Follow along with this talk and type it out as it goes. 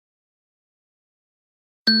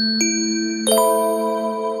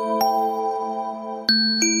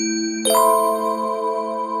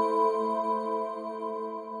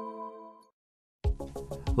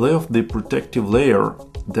Lay off the protective layer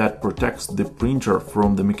that protects the printer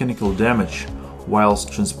from the mechanical damage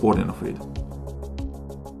whilst transporting of it.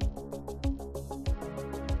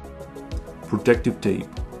 Protective tape.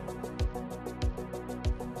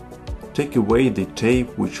 Take away the tape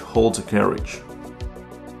which holds a carriage.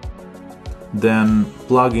 Then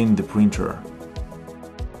plug in the printer.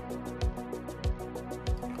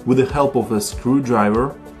 With the help of a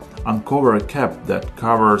screwdriver, uncover a cap that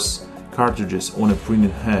covers cartridges on a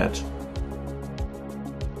printed head.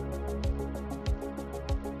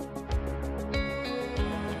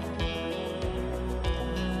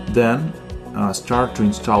 Then start to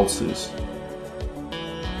install CISS.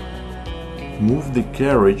 Move the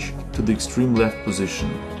carriage to the extreme left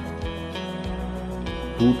position.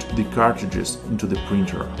 Put the cartridges into the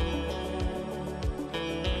printer.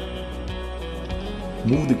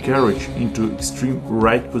 Move the carriage into extreme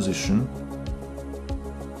right position.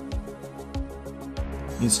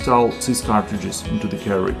 Install CISS cartridges into the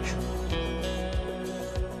carriage.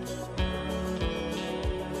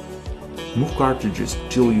 Move cartridges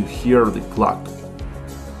till you hear the cluck.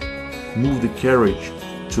 Move the carriage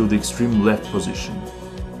to the extreme left position.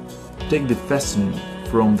 Take the fastening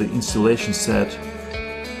from the installation set.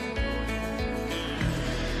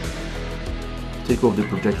 Take off the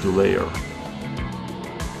protective layer.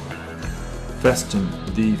 Fasten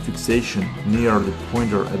the fixation near the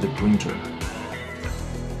pointer at the printer.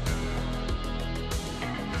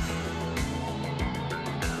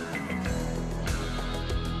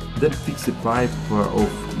 Then fix the pipe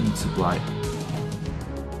of ink supply.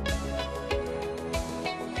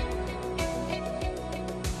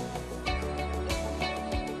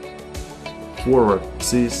 Forward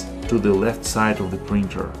CISS to the left side of the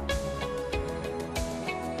printer.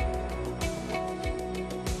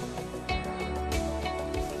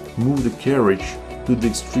 Move the carriage to the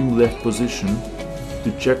extreme left position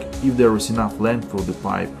to check if there is enough length for the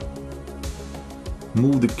pipe.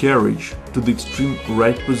 Move the carriage to the extreme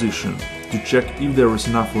right position to check if there is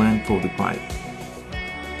enough length for the pipe.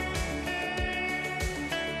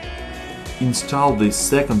 Install the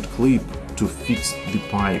second clip to fix the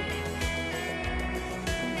pipe.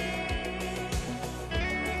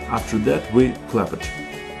 After that, we clamp it.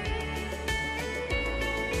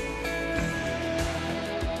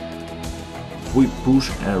 We push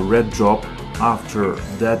a red drop. After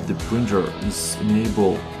that, the printer is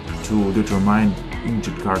enabled to determine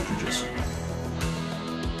inkjet cartridges.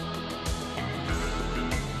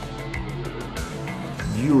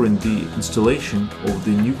 During the installation of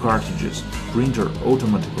the new cartridges, printer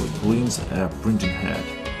automatically cleans a printing head.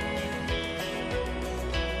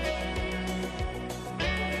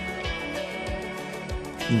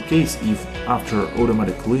 In case if after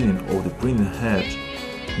automatic cleaning of the printing head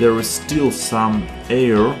there is still some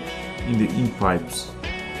air in the ink pipes,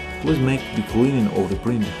 please make the cleaning of the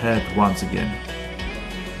printing head once again.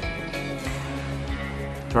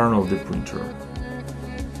 Turn off the printer.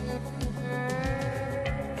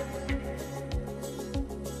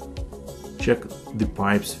 Check the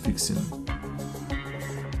pipes fixing.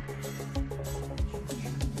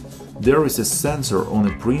 There is a sensor on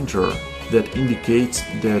the printer that indicates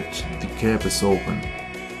that the cap is open.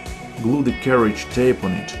 Glue the carriage tape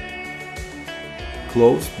on it.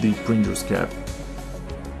 Close the printer's cap.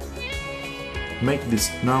 Make the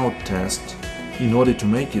snout test. In order to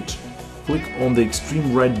make it, click on the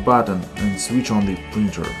extreme right button and switch on the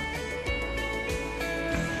printer.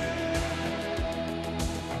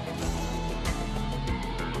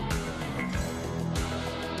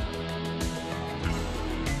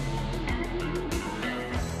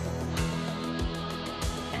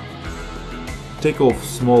 Take off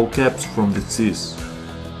small caps from the CISS.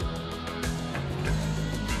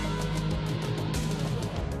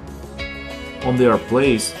 On their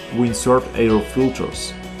place, we insert air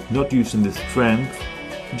filters, not using the strength,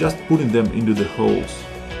 just putting them into the holes.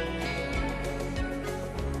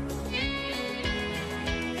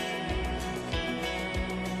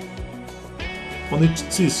 On each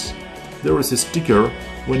CISS, there is a sticker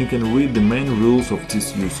when you can read the main rules of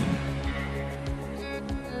CISS using.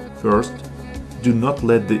 First, do not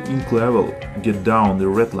let the ink level get down the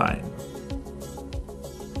red line.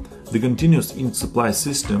 The continuous ink supply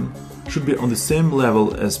system should be on the same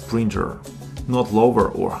level as printer, not lower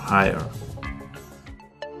or higher.